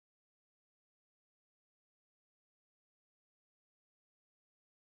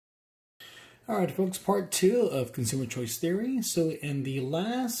All right, folks, part two of consumer choice theory. So in the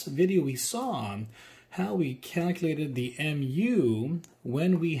last video, we saw how we calculated the MU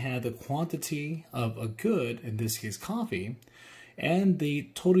when we had the quantity of a good, in this case coffee, and the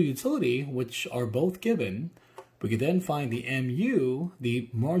total utility, which are both given. We could then find the MU, the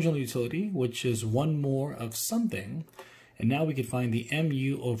marginal utility, which is one more of something. And now we can find the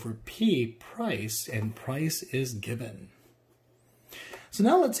MU over P, price, and price is given. So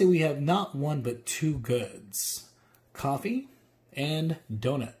now let's say we have not one but two goods, coffee and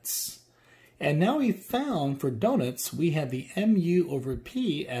donuts. And now we found for donuts, we have the MU over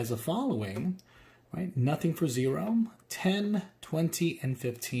P as the following, right? Nothing for 0, 10, 20, and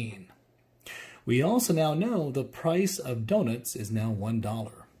 15. We also now know the price of donuts is now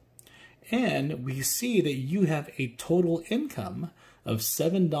 $1. And we see that you have a total income of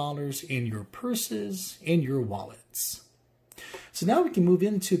 $7 in your purses, in your wallets. So now we can move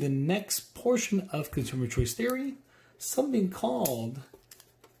into the next portion of consumer choice theory, something called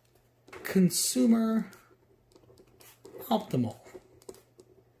Consumer Optimal.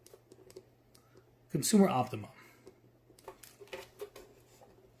 Consumer Optimum.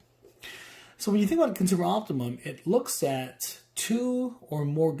 So when you think about consumer optimum, it looks at two or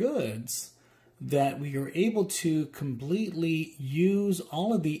more goods that we are able to completely use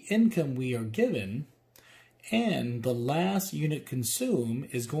all of the income we are given, and the last unit consumed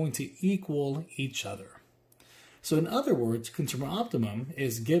is going to equal each other. So in other words, consumer optimum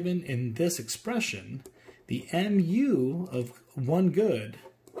is given in this expression, the MU of one good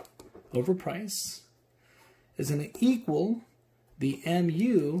over price is going to equal the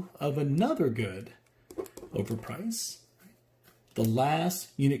MU of another good over price, the last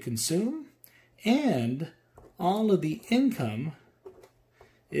unit consumed, and all of the income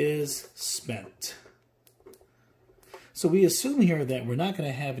is spent. So we assume here that we're not going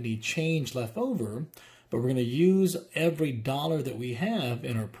to have any change left over, but we're going to use every dollar that we have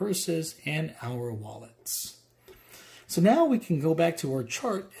in our purses and our wallets. So now we can go back to our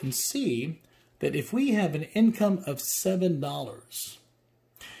chart and see that if we have an income of $7,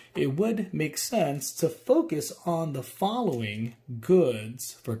 it would make sense to focus on the following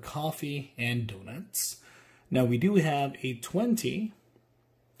goods for coffee and donuts. Now we do have a 20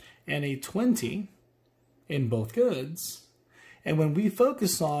 and a 20 in both goods. And when we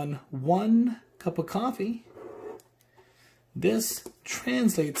focus on one cup of coffee, this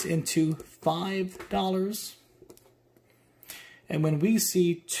translates into $5. And when we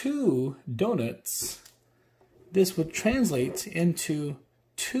see two donuts, this would translate into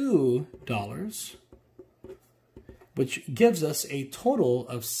 $2, which gives us a total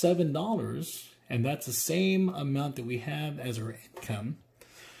of $7, and that's the same amount that we have as our income.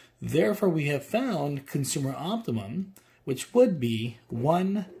 Therefore, we have found consumer optimum, which would be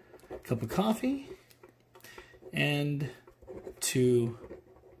one cup of coffee and two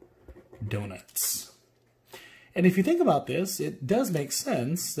donuts. And if you think about this, it does make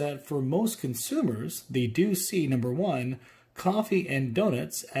sense that for most consumers, they do see, number one, coffee and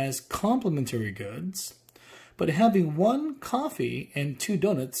donuts as complementary goods, but having one coffee and two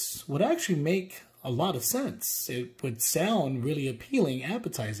donuts would actually make a lot of sense. It would sound really appealing,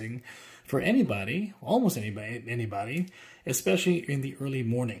 appetizing for anybody, almost anybody, especially in the early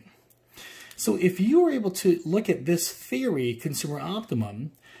morning. So if you were able to look at this theory, consumer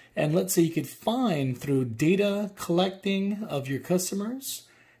optimum, and let's say you could find through data collecting of your customers,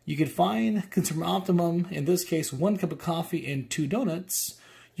 you could find consumer optimum, in this case, one cup of coffee and two donuts,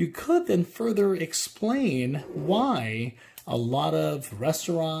 you could then further explain why a lot of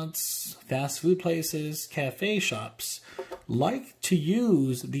restaurants, fast food places, cafe shops like to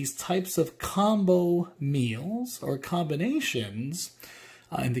use these types of combo meals or combinations.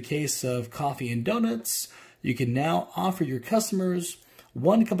 In the case of coffee and donuts, you can now offer your customers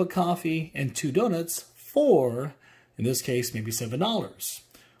one cup of coffee and two donuts for, in this case, maybe $7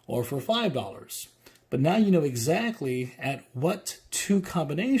 or for $5. But now you know exactly at what two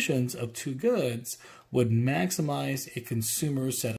combinations of two goods would maximize a consumer's satisfaction.